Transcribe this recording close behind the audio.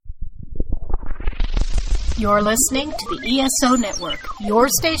You're listening to the ESO Network, your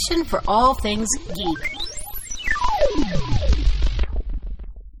station for all things geek.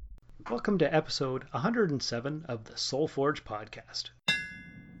 Welcome to episode 107 of the Soul Forge podcast.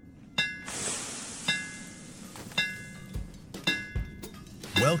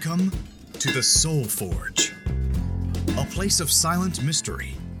 Welcome to the Soul Forge, a place of silent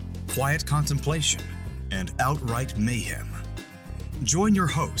mystery, quiet contemplation, and outright mayhem. Join your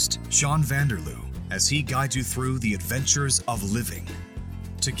host, Sean Vanderloo, as he guides you through the adventures of living.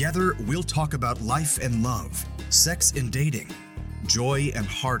 Together, we'll talk about life and love, sex and dating, joy and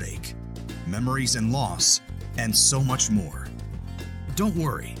heartache, memories and loss, and so much more. Don't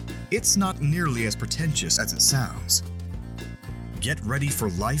worry, it's not nearly as pretentious as it sounds. Get ready for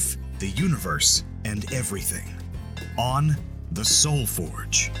life, the universe, and everything on the Soul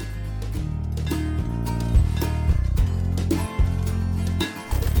Forge.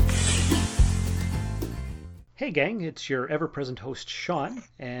 Hey gang, it's your ever-present host Sean,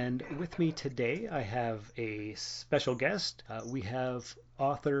 and with me today I have a special guest. We have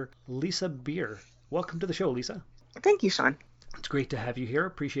author Lisa Beer. Welcome to the show, Lisa. Thank you, Sean. It's great to have you here.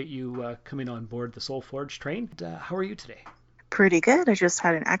 Appreciate you coming on board the Soul Forge train. How are you today? Pretty good. I just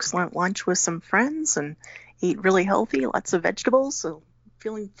had an excellent lunch with some friends and ate really healthy, lots of vegetables, so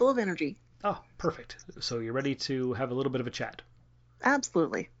feeling full of energy. Oh, perfect. So you're ready to have a little bit of a chat?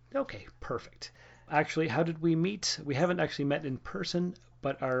 Absolutely. Okay, perfect. Actually, how did we meet? We haven't actually met in person,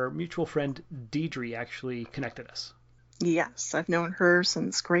 but our mutual friend Deidre actually connected us. Yes, I've known her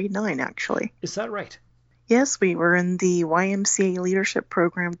since grade 9, actually. Is that right? Yes, we were in the YMCA leadership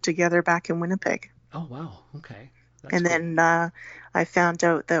program together back in Winnipeg. Oh, wow. Okay. That's and cool. then I found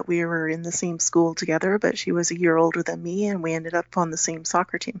out that we were in the same school together, but she was a year older than me, and we ended up on the same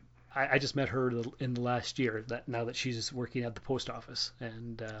soccer team. I just met her in the last year, now that she's working at the post office,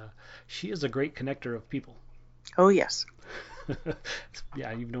 and she is a great connector of people. Oh, yes.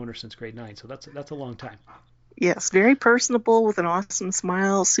 Yeah, you've known her since grade 9, so that's a long time. Yes, very personable with an awesome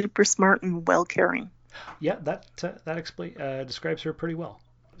smile, super smart and well-caring. Yeah, that describes her pretty well.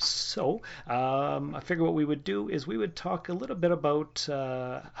 So I figure what we would do is we would talk a little bit about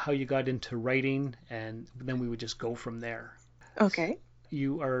how you got into writing, and then we would just go from there. Okay.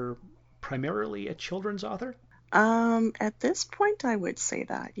 You are primarily a children's author? At this point, I would say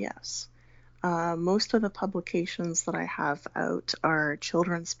that, yes. Most of the publications that I have out are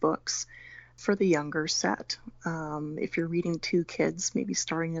children's books for the younger set. If you're reading to kids, maybe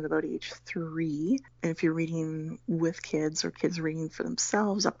starting at about age 3, and if you're reading with kids or kids reading for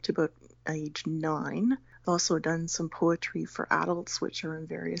themselves up to about age 9. I've also done some poetry for adults, which are in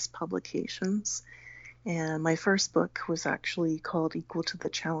various publications. And my first book was actually called Equal to the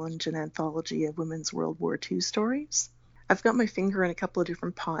Challenge, an anthology of women's World War II stories. I've got my finger in a couple of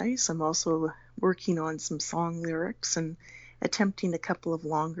different pies. I'm also working on some song lyrics and attempting a couple of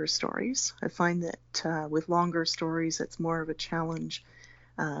longer stories. I find that with longer stories, it's more of a challenge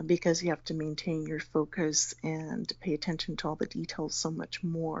because you have to maintain your focus and pay attention to all the details so much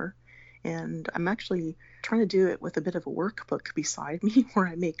more. And I'm actually trying to do it with a bit of a workbook beside me where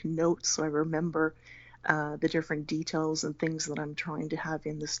I make notes so I remember the different details and things that I'm trying to have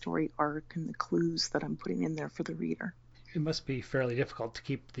in the story arc and the clues that I'm putting in there for the reader. It must be fairly difficult to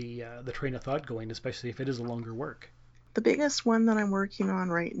keep the train of thought going, especially if it is a longer work. The biggest one that I'm working on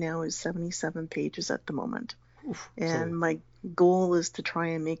right now is 77 pages at the moment. Oof, and my goal is to try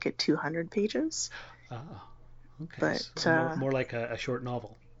and make it 200 pages. Okay. But so more like a short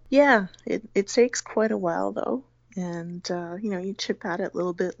novel. Yeah, it takes quite a while though. And, you chip at it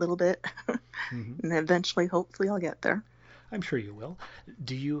little bit, Mm-hmm. and eventually, hopefully, I'll get there. I'm sure you will.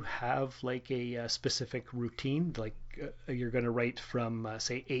 Do you have like a specific routine? Like you're going to write from,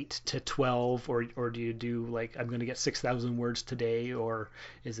 say, 8 to 12, or do you do like, I'm going to get 6,000 words today, or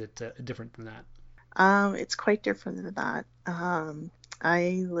is it different than that? It's quite different than that.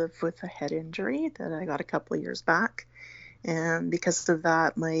 I live with a head injury that I got a couple of years back. And because of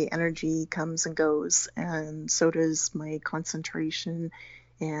that, my energy comes and goes, and so does my concentration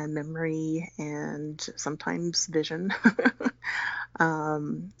and memory and sometimes vision.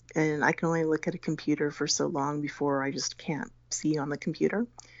 And I can only look at a computer for so long before I just can't see on the computer.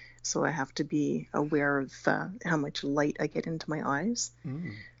 So I have to be aware of how much light I get into my eyes.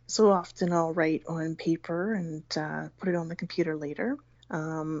 Mm. So often I'll write on paper and put it on the computer later.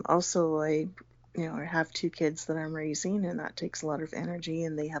 Also, I have 2 kids that I'm raising, and that takes a lot of energy,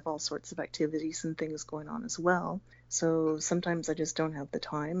 and they have all sorts of activities and things going on as well. So sometimes I just don't have the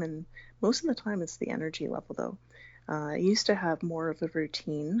time, and most of the time it's the energy level, though. I used to have more of a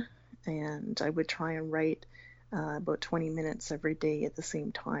routine, and I would try and write about 20 minutes every day at the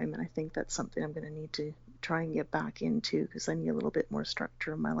same time. And I think that's something I'm going to need to try and get back into because I need a little bit more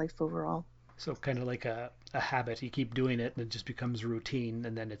structure in my life overall. So kind of like a habit. You keep doing it and it just becomes routine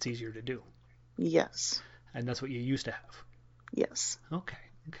and then it's easier to do. Yes. And that's what you used to have. Yes. Okay.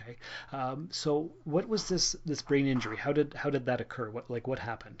 Okay. So what was this brain injury? How did that occur? What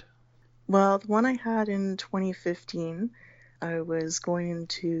happened? Well, the one I had in 2015, I was going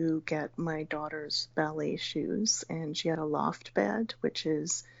to get my daughter's ballet shoes, and she had a loft bed, which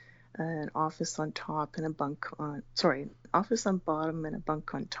is an office on top and a bunk on, sorry, office on bottom and a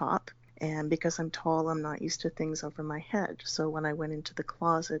bunk on top. And because I'm tall, I'm not used to things over my head. So when I went into the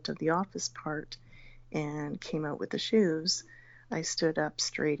closet of the office part and came out with the shoes, I stood up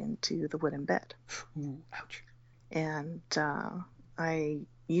straight into the wooden bed. Ooh, ouch. And I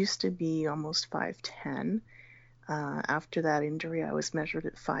used to be almost 5'10". After that injury, I was measured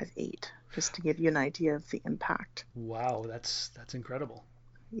at 5'8", just to give you an idea of the impact. Wow, that's incredible.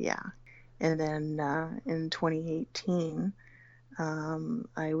 Yeah. And then in 2018,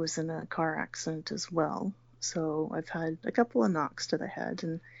 I was in a car accident as well. So I've had a couple of knocks to the head,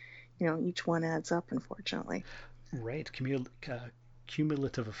 and each one adds up, unfortunately. Right,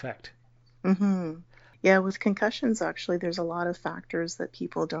 cumulative effect. Mm-hmm. Yeah, with concussions, actually, there's a lot of factors that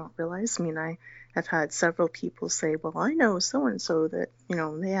people don't realize. I mean, I have had several people say, well, I know so-and-so that,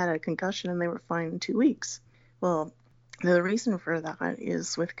 they had a concussion and they were fine in 2 weeks. Well, the reason for that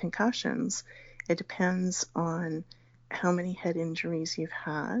is with concussions, it depends on how many head injuries you've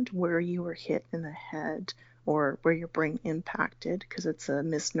had, where you were hit in the head, or where your brain impacted, because it's a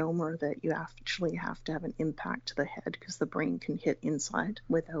misnomer that you actually have to have an impact to the head because the brain can hit inside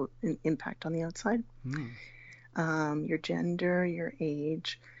without an impact on the outside. Your gender, your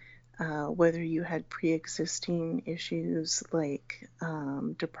age, whether you had pre-existing issues like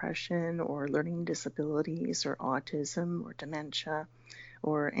depression or learning disabilities or autism or dementia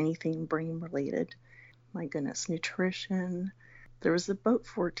or anything brain related. My goodness, nutrition. There was about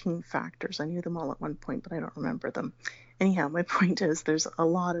 14 factors. I knew them all at one point, but I don't remember them. Anyhow, my point is there's a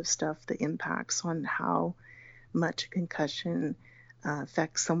lot of stuff that impacts on how much a concussion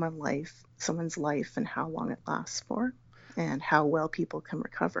affects someone's life and how long it lasts for and how well people can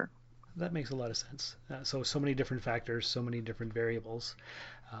recover. That makes a lot of sense. So many different factors, so many different variables.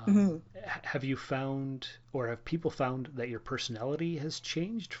 Have you found, or have people found that your personality has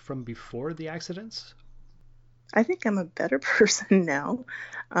changed from before the accidents? I think I'm a better person now.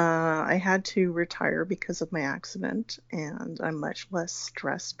 I had to retire because of my accident, and I'm much less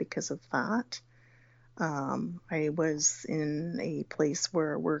stressed because of that. I was in a place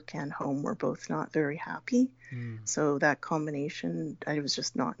where work and home were both not very happy. So that combination, I was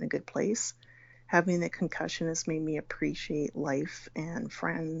just not in a good place. Having the concussion has made me appreciate life and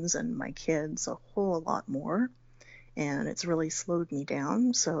friends and my kids a whole lot more. And it's really slowed me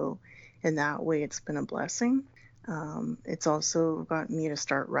down. So in that way, it's been a blessing. It's also gotten me to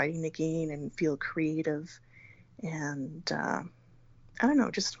start writing again and feel creative. And I don't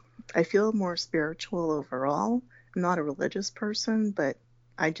know, just I feel more spiritual overall. I'm not a religious person, but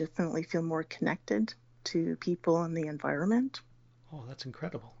I definitely feel more connected to people and the environment. Oh, that's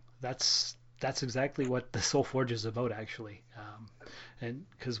incredible. That's exactly what the Soul Forge is about, actually. And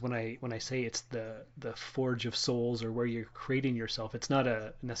because when I say it's the forge of souls, or where you're creating yourself, it's not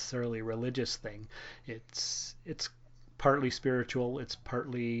a necessarily religious thing. It's partly spiritual. It's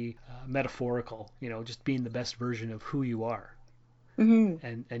partly metaphorical. Just being the best version of who you are.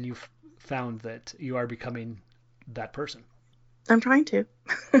 Mm-hmm. And you've found that you are becoming that person. I'm trying to.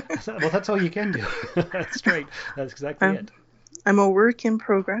 Well, that's all you can do. That's right. That's exactly it. I'm a work in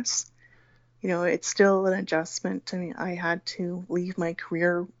progress. It's still an adjustment. I mean, I had to leave my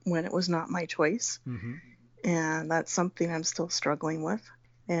career when it was not my choice. And that's something I'm still struggling with.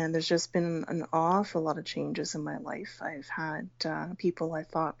 And there's just been an awful lot of changes in my life. I've had people I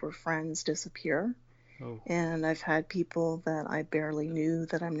thought were friends disappear. Oh. And I've had people that I barely knew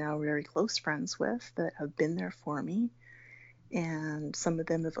that I'm now very close friends with that have been there for me. And some of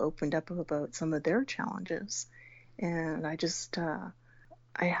them have opened up about some of their challenges. And I just,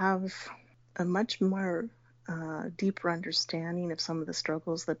 I have a much more deeper understanding of some of the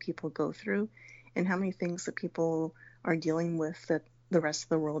struggles that people go through and how many things that people are dealing with that the rest of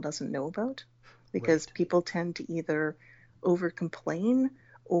the world doesn't know about. Because Right. people tend to either over complain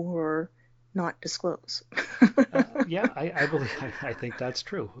or not disclose. Yeah, I believe, I think that's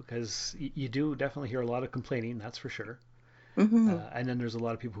true, because you do definitely hear a lot of complaining, that's for sure. Mm-hmm. And then there's a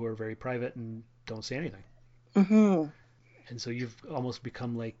lot of people who are very private and don't say anything. Mm-hmm. And so you've almost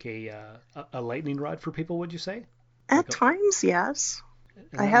become like a lightning rod for people, would you say? At Like times, yes.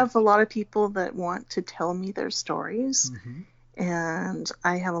 And I that have a lot of people that want to tell me their stories, hmm and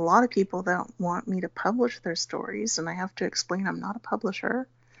I have a lot of people that want me to publish their stories, and I have to explain I'm not a publisher.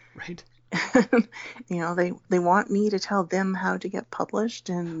 Right. They want me to tell them how to get published,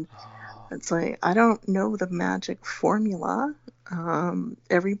 and Oh, it's like I don't know the magic formula.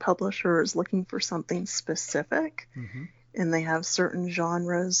 Every publisher is looking for something specific, hmm and they have certain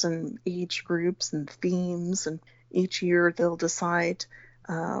genres and age groups and themes, and each year they'll decide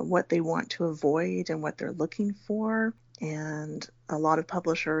what they want to avoid and what they're looking for. And a lot of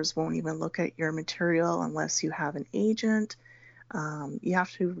publishers won't even look at your material unless you have an agent. You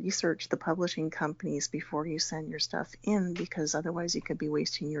have to research the publishing companies before you send your stuff in, because otherwise you could be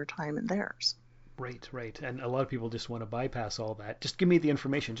wasting your time and theirs. right, right. And a lot of people just want to bypass all that. Just give me the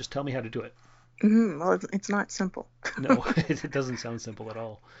information. Just tell me how to do it. Well, it's not simple. No, it doesn't sound simple at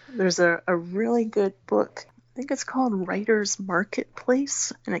all. There's a really good book. I think it's called Writer's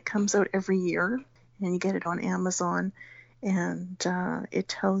Marketplace, and it comes out every year, and you get it on Amazon, and it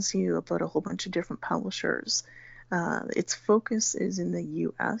tells you about a whole bunch of different publishers. Its focus is in the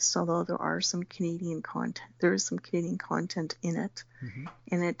U.S., although there are some Canadian content. There is some Canadian content in it, hmm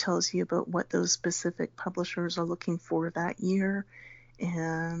and it tells you about what those specific publishers are looking for that year,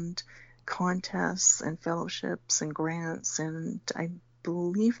 and contests and fellowships and grants. And I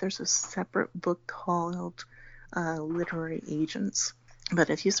believe there's a separate book called Literary Agents. But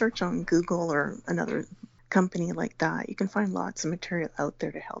if you search on Google or another company like that, you can find lots of material out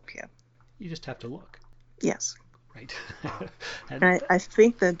there to help you. You just have to look. Yes. Right. And I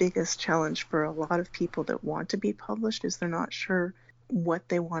think the biggest challenge for a lot of people that want to be published is they're not sure what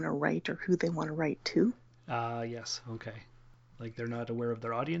they want to write or who they want to write to. Yes. Okay. Like they're not aware of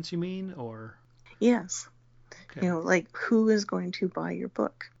their audience, you mean, or? Yes. Okay. Like who is going to buy your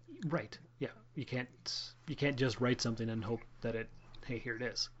book? Right. Yeah. You can't just write something and hope that hey, here it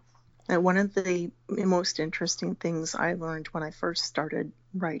is. And one of the most interesting things I learned when I first started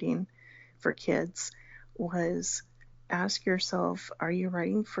writing for kids was ask yourself, are you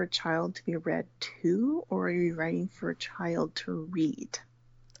writing for a child to be read to, or are you writing for a child to read?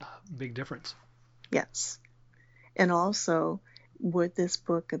 Big difference. Yes. And also, would this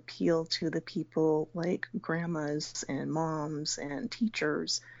book appeal to the people like grandmas and moms and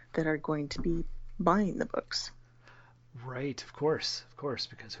teachers that are going to be buying the books? Right. Of course,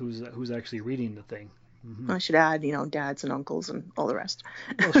 because who's actually reading the thing? I should add, dads and uncles and all the rest.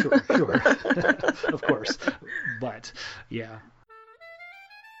 Well, sure. Of course. But, yeah.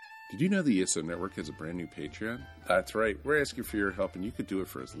 Did you know the ESO Network has a brand new Patreon? That's right. We're asking for your help, and you could do it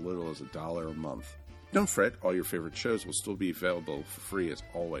for as little as $1 a month. Don't fret, all your favorite shows will still be available for free as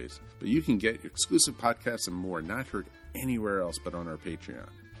always, but you can get exclusive podcasts and more not heard anywhere else but on our Patreon.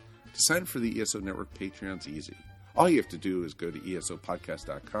 To sign up for the ESO Network Patreon's easy. All you have to do is go to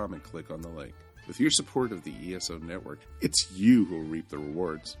esopodcast.com and click on the link. With your support of the ESO Network, it's you who will reap the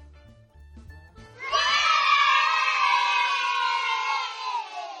rewards.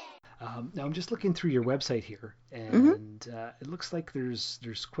 Now I'm just looking through your website here, and it looks like there's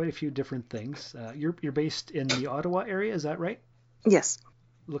quite a few different things. You're based in the Ottawa area, is that right? Yes.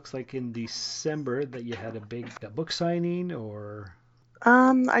 Looks like in December that you had a big book signing, or?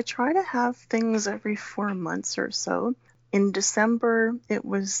 I try to have things every 4 months or so. In December, it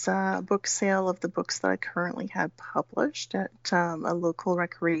was a book sale of the books that I currently had published at a local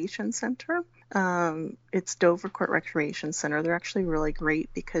recreation center. It's Dovercourt Recreation Center. They're actually really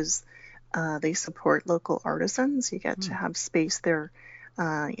great because they support local artisans. You get to have space there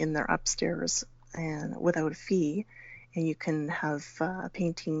in their upstairs and without a fee. And you can have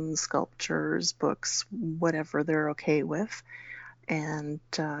paintings, sculptures, books, whatever they're okay with. And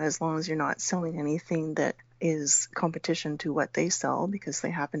as long as you're not selling anything that is competition to what they sell, because they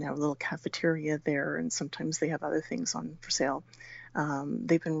happen to have a little cafeteria there, and sometimes they have other things on for sale.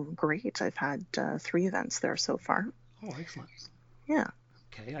 They've been great. I've had 3 events there so far. Oh, excellent. Yeah.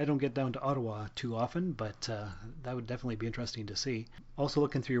 Okay, I don't get down to Ottawa too often, but that would definitely be interesting to see. Also,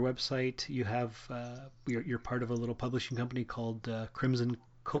 looking through your website, you have you're part of a little publishing company called Crimson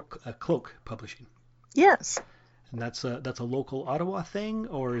Cloak Publishing. Yes. And that's a local Ottawa thing,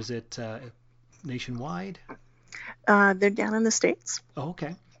 or is it nationwide? They're down in the States. Oh,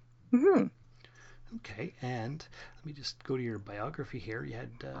 okay. Mm-hmm. Okay, and let me just go to your biography here. You had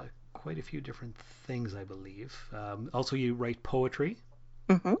quite a few different things, I believe. Also, you write poetry.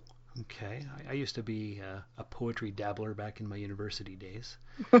 Mm-hmm. Okay, I used to be a poetry dabbler back in my university days.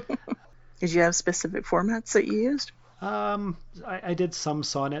 Did you have specific formats that you used? I did some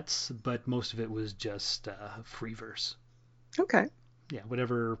sonnets, but most of it was just free verse. Okay. Yeah,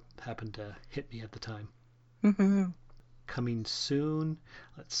 whatever happened to hit me at the time. Mm-hmm. coming soon.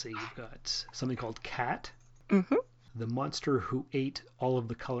 Let's see, you've got something called Cat, Mm-hmm. The Monster Who Ate All of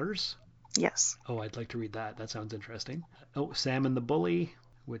the Colors. Yes. Oh, I'd like to read that. That sounds interesting. Oh, Sam and the Bully,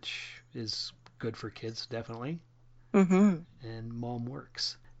 which is good for kids, definitely. Mm-hmm. And Mom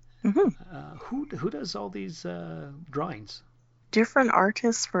Works. Mm-hmm. Who does all these drawings? Different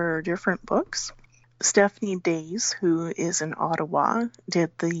artists for different books. Stephanie Days, who is in Ottawa,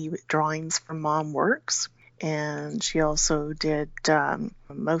 did the drawings for Mom Works. And she also did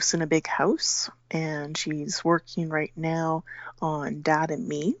Mouse in a Big House. And she's working right now on Dad and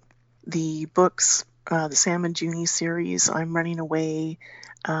Me. The books, the Sam and Junie series, I'm Running Away,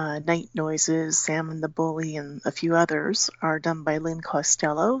 Night Noises, Sam and the Bully, and a few others are done by Lynn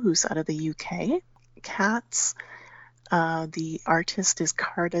Costello, who's out of the UK. Cats, the artist is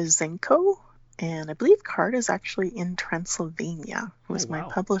Karda Zenko, and I believe Karda is actually in Transylvania. It was my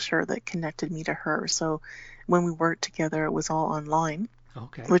publisher that connected me to her. So when we worked together, it was all online,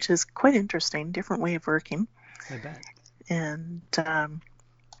 which is quite interesting, different way of working. I bet. And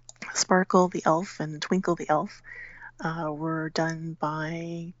Sparkle the Elf and Twinkle the Elf were done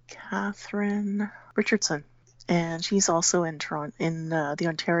by Catherine Richardson, and she's also in Toronto, in the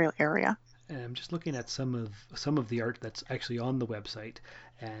Ontario area. And I'm just looking at some of the art that's actually on the website,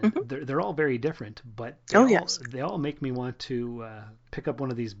 and they're all very different, but they all make me want to pick up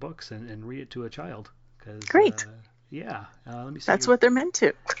one of these books and read it to a child. Great. Let me see. That's what they're meant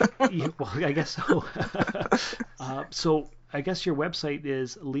to. Well, I guess so. So I guess your website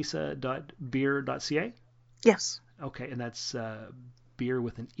is lisa.beer.ca? Yes. Okay, and that's beer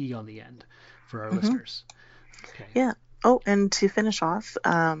with an E on the end for our listeners. Okay. Yeah. Oh, and to finish off,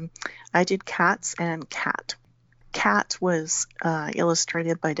 I did Cats and Cat. Cat was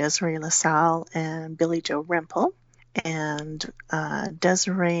illustrated by Desiree LaSalle and Billy Joe Rempel. And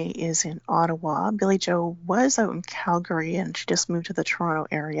Desiree is in Ottawa. Billy Joe was out in Calgary, and she just moved to the Toronto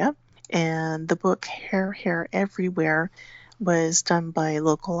area. And the book Hair Everywhere was done by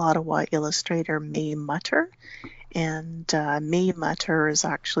local Ottawa illustrator May Mutter. And May Mutter is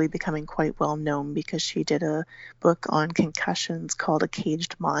actually becoming quite well known because she did a book on concussions called A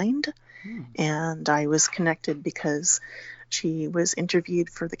Caged Mind. And I was connected because she was interviewed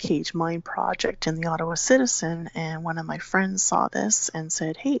for the Caged Mind project in the Ottawa Citizen, and one of my friends saw this and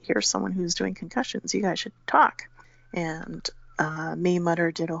said, hey, here's someone who's doing concussions. You guys should talk. And May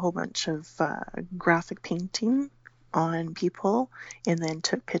Mutter did a whole bunch of graphic painting on people and then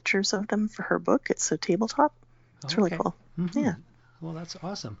took pictures of them for her book. It's a tabletop. It's really cool. Mm-hmm. Yeah. Well, that's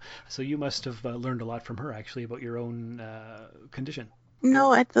awesome. So you must have learned a lot from her, actually, about your own condition.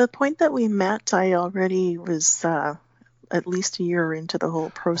 No, at the point that we met, I already was at least a year into the whole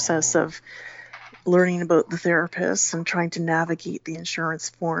process of learning about the therapists and trying to navigate the insurance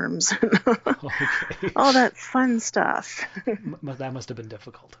forms. All that fun stuff. That must have been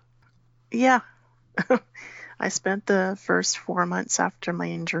difficult. Yeah. I spent the first 4 months after my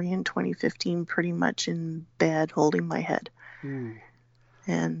injury in 2015 pretty much in bed holding my head.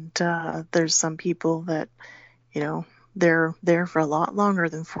 And there's some people that, they're there for a lot longer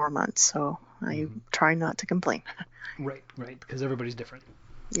than 4 months. So I try not to complain. Right, because everybody's different.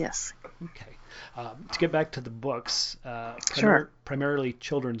 Yes. Okay. To get back to the books, primarily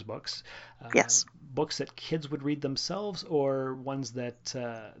children's books. Yes. Books that kids would read themselves, or ones that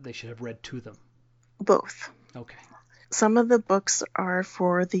they should have read to them? Both. Okay. Some of the books are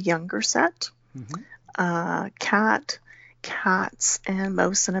for the younger set. Cats, and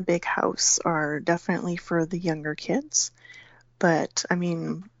Mouse in a Big House are definitely for the younger kids. But, I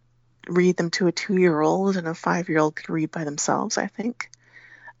mean, read them to a 2-year-old, and a 5-year-old could read by themselves, I think.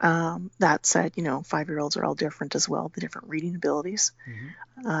 That said, 5-year-olds are all different as well, the different reading abilities.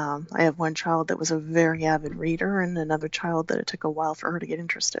 I have one child that was a very avid reader and another child that it took a while for her to get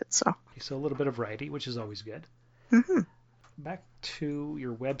interested. So a little bit of variety, which is always good. Back to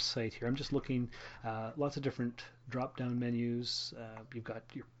your website here. I'm just looking, lots of different drop-down menus. You've got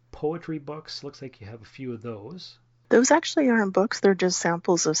your poetry books. Looks like you have a few of those. Those actually aren't books. They're just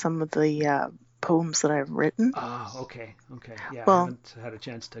samples of some of the poems that I've written. Okay. Yeah, I haven't had a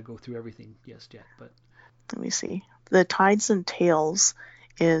chance to go through everything yet, but... Let me see. The Tides and Tales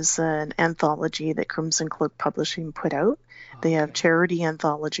is an anthology that Crimson Cloak Publishing put out. They have charity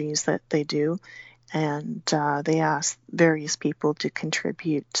anthologies that they do, and they ask various people to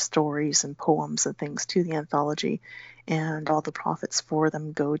contribute stories and poems and things to the anthology, and all the profits for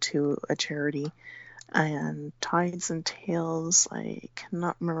them go to a charity. And Tides and Tales, I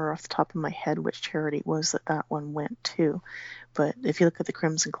cannot remember off the top of my head which charity it was that one went to. But if you look at the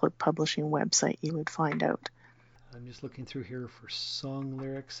Crimson Cloak Publishing website, you would find out. I'm just looking through here for song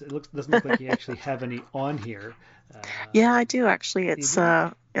lyrics. It doesn't look like you actually have any on here. Yeah, I do actually. It's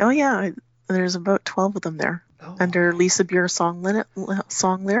oh yeah, there's about 12 of them there under Lisa Beer song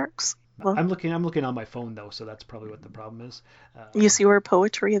lyrics. Well, I'm looking on my phone though, so that's probably what the problem is. You see where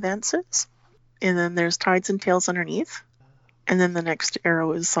poetry events is, and then there's tides and tales underneath, and then the next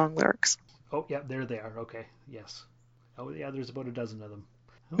arrow is song lyrics. Oh yeah, there they are. Okay, yes. Oh yeah, there's about a dozen of them.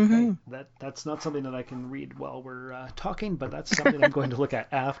 Okay, that's not something that I can read while we're talking, but that's something I'm going to look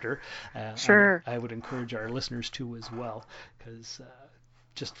at after. Sure. I would encourage our listeners to as well, because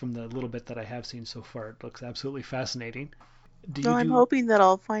just from the little bit that I have seen so far, it looks absolutely fascinating. I'm hoping that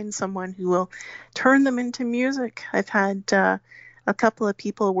I'll find someone who will turn them into music. I've had a couple of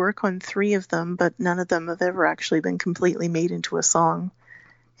people work on 3 of them, but none of them have ever actually been completely made into a song.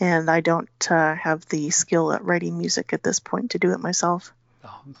 And I don't have the skill at writing music at this point to do it myself.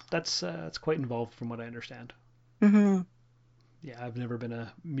 Oh, that's quite involved from what I understand. Mm-hmm. Yeah, I've never been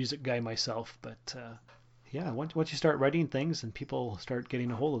a music guy myself, but yeah, once you start writing things and people start getting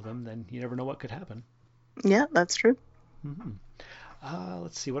a hold of them, then you never know what could happen. Yeah, that's true. Mm-hmm.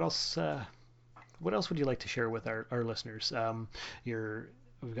 Let's see, what else would you like to share with our listeners?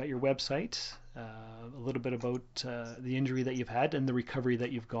 We've got your website, a little bit about the injury that you've had and the recovery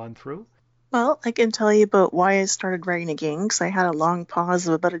that you've gone through. Well, I can tell you about why I started writing again, because I had a long pause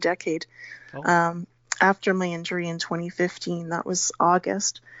of about a decade. After my injury in 2015, that was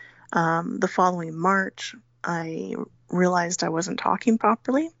August, the following March, I realized I wasn't talking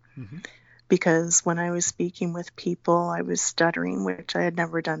properly. Mm-hmm. Because when I was speaking with people, I was stuttering, which I had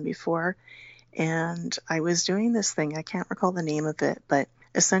never done before. And I was doing this thing, I can't recall the name of it, but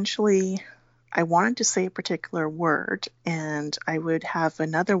essentially I wanted to say a particular word, and I would have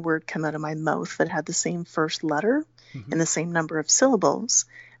another word come out of my mouth that had the same first letter and the same number of syllables,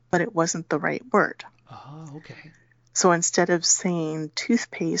 but it wasn't the right word. Oh, okay. So instead of saying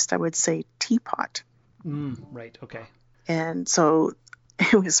toothpaste, I would say teapot. Right, okay. And so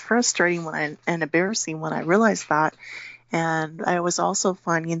it was frustrating and embarrassing when I realized that. And I was also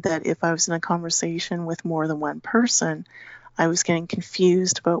finding that if I was in a conversation with more than one person, I was getting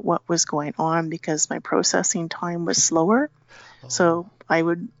confused about what was going on because my processing time was slower. So I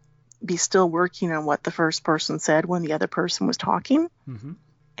would be still working on what the first person said when the other person was talking. Mm-hmm.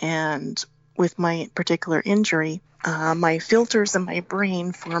 And with my particular injury, my filters in my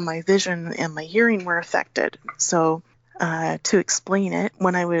brain for my vision and my hearing were affected. So to explain it,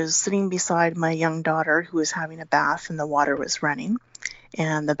 when I was sitting beside my young daughter who was having a bath and the water was running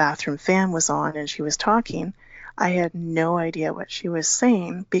and the bathroom fan was on and she was talking, I had no idea what she was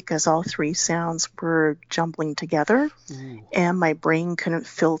saying because all 3 sounds were jumbling together. And my brain couldn't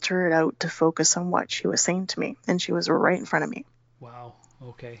filter it out to focus on what she was saying to me. And she was right in front of me. Wow.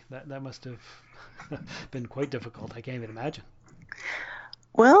 Okay. That must have been quite difficult. I can't even imagine.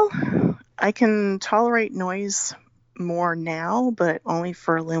 Well, I can tolerate noise more now, but only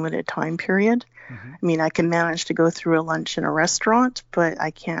for a limited time period. Mm-hmm. I mean, I can manage to go through a lunch in a restaurant, but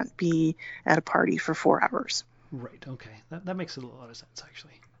I can't be at a party for 4 hours. Right. Okay. That makes a lot of sense,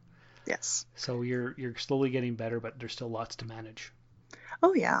 actually. Yes. So you're slowly getting better, but there's still lots to manage.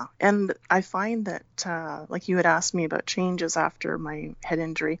 Oh, yeah. And I find that, like you had asked me about changes after my head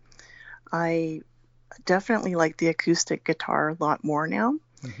injury, I definitely like the acoustic guitar a lot more now.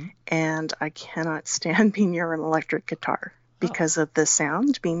 Mm-hmm. And I cannot stand being near an electric guitar because of the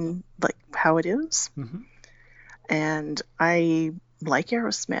sound being like how it is. Mm-hmm. And I like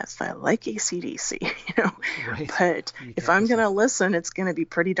Aerosmith. I like AC/DC, Right. But if I'm going to listen, it's going to be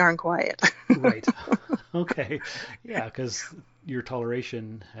pretty darn quiet. Right. Okay. Yeah, because your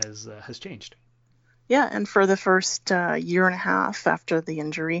toleration has changed. Yeah, and for the first year and a half after the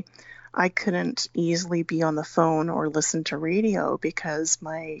injury, I couldn't easily be on the phone or listen to radio because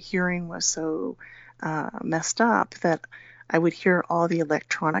my hearing was so messed up that I would hear all the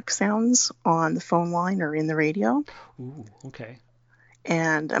electronic sounds on the phone line or in the radio. Ooh, okay.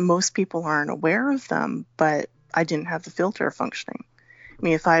 And most people aren't aware of them, but I didn't have the filter functioning. I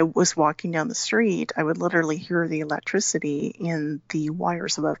mean, if I was walking down the street, I would literally hear the electricity in the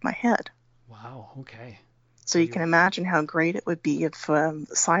wires above my head. Wow, okay. So you can imagine how great it would be if the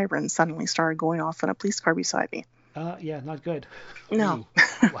siren suddenly started going off in a police car beside me. Yeah, not good. No.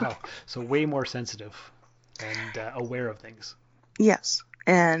 Wow. So way more sensitive and aware of things. Yes.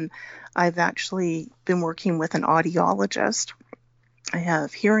 And I've actually been working with an audiologist. I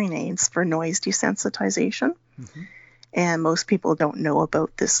have hearing aids for noise desensitization. Mm-hmm. And most people don't know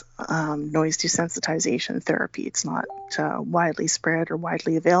about this noise desensitization therapy. It's not widely spread or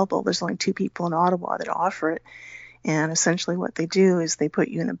widely available. There's only 2 people in Ottawa that offer it. And essentially what they do is they put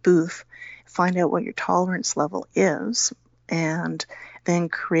you in a booth, find out what your tolerance level is, and then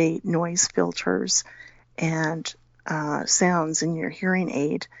create noise filters and sounds in your hearing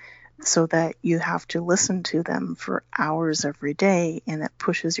aid so that you have to listen to them for hours every day, and it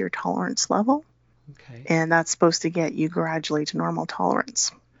pushes your tolerance level. Okay. And that's supposed to get you gradually to normal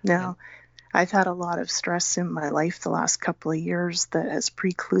tolerance. Now, I've had a lot of stress in my life the last couple of years that has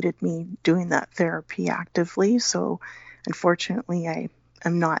precluded me doing that therapy actively. So unfortunately, I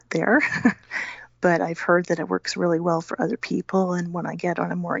am not there. But I've heard that it works really well for other people. And when I get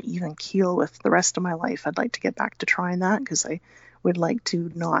on a more even keel with the rest of my life, I'd like to get back to trying that because I would like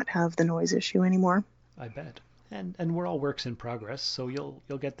to not have the noise issue anymore. I bet. And we're all works in progress, so you'll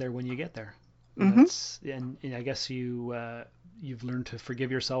get there when you get there. Mm-hmm. And I guess you've learned to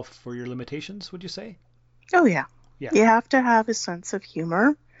forgive yourself for your limitations, would you say? Oh, yeah. Yeah. You have to have a sense of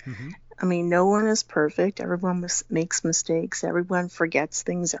humor. Mm-hmm. I mean, no one is perfect. Everyone makes mistakes. Everyone forgets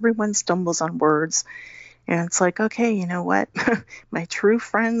things. Everyone stumbles on words. And it's like, okay, you know what? My true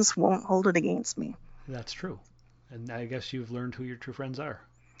friends won't hold it against me. That's true. And I guess you've learned who your true friends are.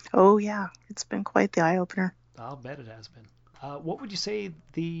 Oh, yeah. It's been quite the eye-opener. I'll bet it has been. What would you say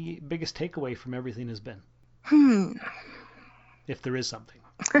the biggest takeaway from everything has been? If there is something.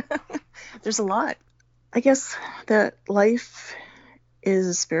 There's a lot. I guess that life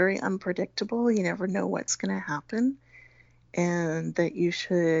is very unpredictable. You never know what's going to happen. And that you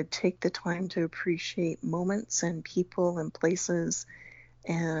should take the time to appreciate moments and people and places.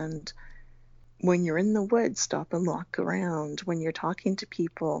 And when you're in the woods, stop and look around. When you're talking to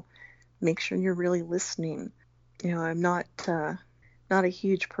people, make sure you're really listening. You know, I'm not a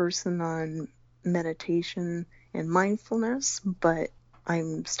huge person on meditation and mindfulness, but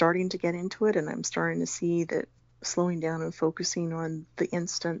I'm starting to get into it, and I'm starting to see that slowing down and focusing on the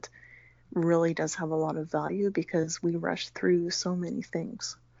instant really does have a lot of value because we rush through so many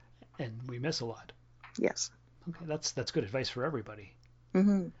things. And we miss a lot. Yes. Okay, that's good advice for everybody.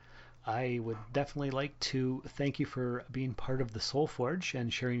 Mm-hmm. I would definitely like to thank you for being part of the Soul Forge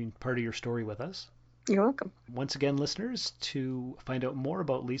and sharing part of your story with us. You're welcome. Once again, listeners, to find out more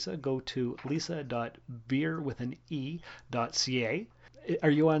about Lisa, go to lisa.beer.ca. Are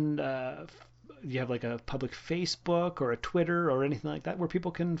you on, do you have like a public Facebook or a Twitter or anything like that where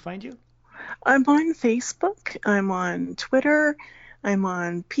people can find you? I'm on Facebook. I'm on Twitter. I'm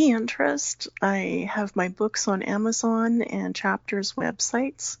on Pinterest. I have my books on Amazon and Chapters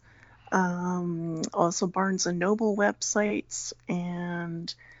websites. Also Barnes & Noble websites.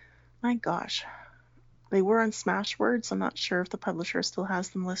 And my gosh, they were on Smashwords. I'm not sure if the publisher still has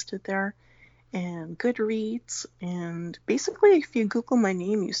them listed there. And Goodreads. And basically, if you Google my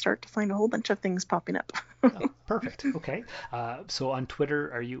name, you start to find a whole bunch of things popping up. Oh, perfect. Okay. So on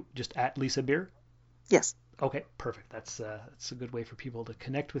Twitter, are you just at Lisa Beer? Yes. Okay, perfect. That's a good way for people to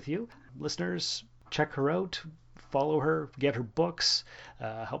connect with you. Listeners, check her out, follow her, get her books,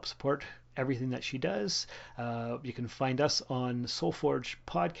 help support everything that she does. You can find us on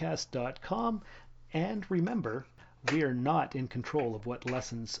soulforgepodcast.com. And remember, we are not in control of what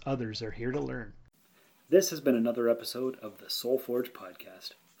lessons others are here to learn. This has been another episode of the Soul Forge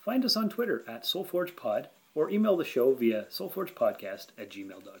Podcast. Find us on Twitter at SoulForgePod or email the show via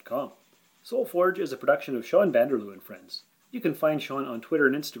soulforgepodcast@gmail.com. Soul Forge is a production of Sean Vanderloo and Friends. You can find Sean on Twitter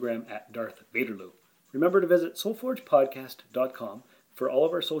and Instagram at Darth Vaderloo. Remember to visit soulforgepodcast.com for all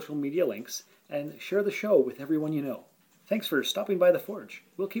of our social media links and share the show with everyone you know. Thanks for stopping by the Forge.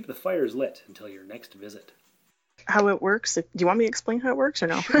 We'll keep the fires lit until your next visit. How it works? Do you want me to explain how it works or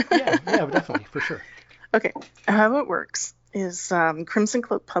no? Yeah, definitely, for sure. Okay, how it works is Crimson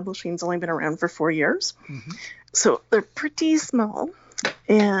Cloak Publishing's only been around for 4 years. Mm-hmm. So they're pretty small,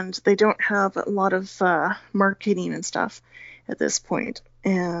 and they don't have a lot of marketing and stuff at this point.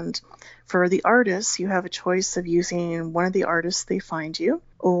 And for the artists, you have a choice of using one of the artists they find you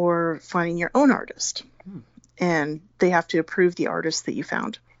or finding your own artist. And they have to approve the artist that you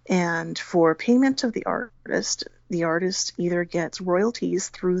found. And for payment of the artist either gets royalties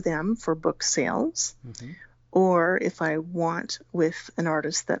through them for book sales, mm-hmm. or if I want with an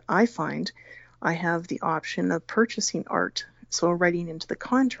artist that I find, I have the option of purchasing art. So writing into the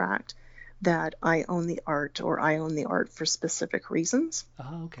contract that I own the art or I own the art for specific reasons.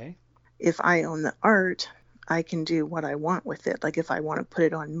 Oh, okay. If I own the art, I can do what I want with it. Like if I want to put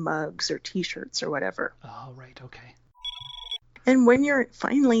it on mugs or t-shirts or whatever. Oh, right. Okay. And when you're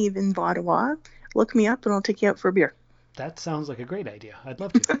finally in Ottawa, look me up and I'll take you out for a beer. That sounds like a great idea. I'd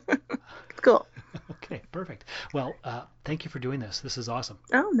love to. Cool. Okay, perfect. Well, thank you for doing this. This is awesome.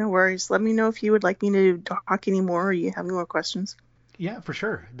 Oh, no worries. Let me know if you would like me to talk any more or you have any more questions. Yeah, for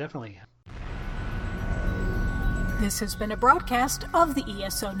sure. Definitely. This has been a broadcast of the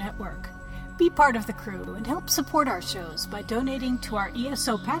ESO Network. Be part of the crew and help support our shows by donating to our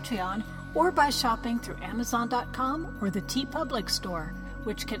ESO Patreon or by shopping through Amazon.com or the TeePublic store,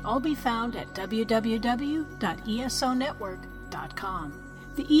 which can all be found at www.esonetwork.com.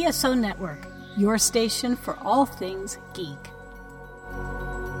 The ESO Network, your station for all things geek.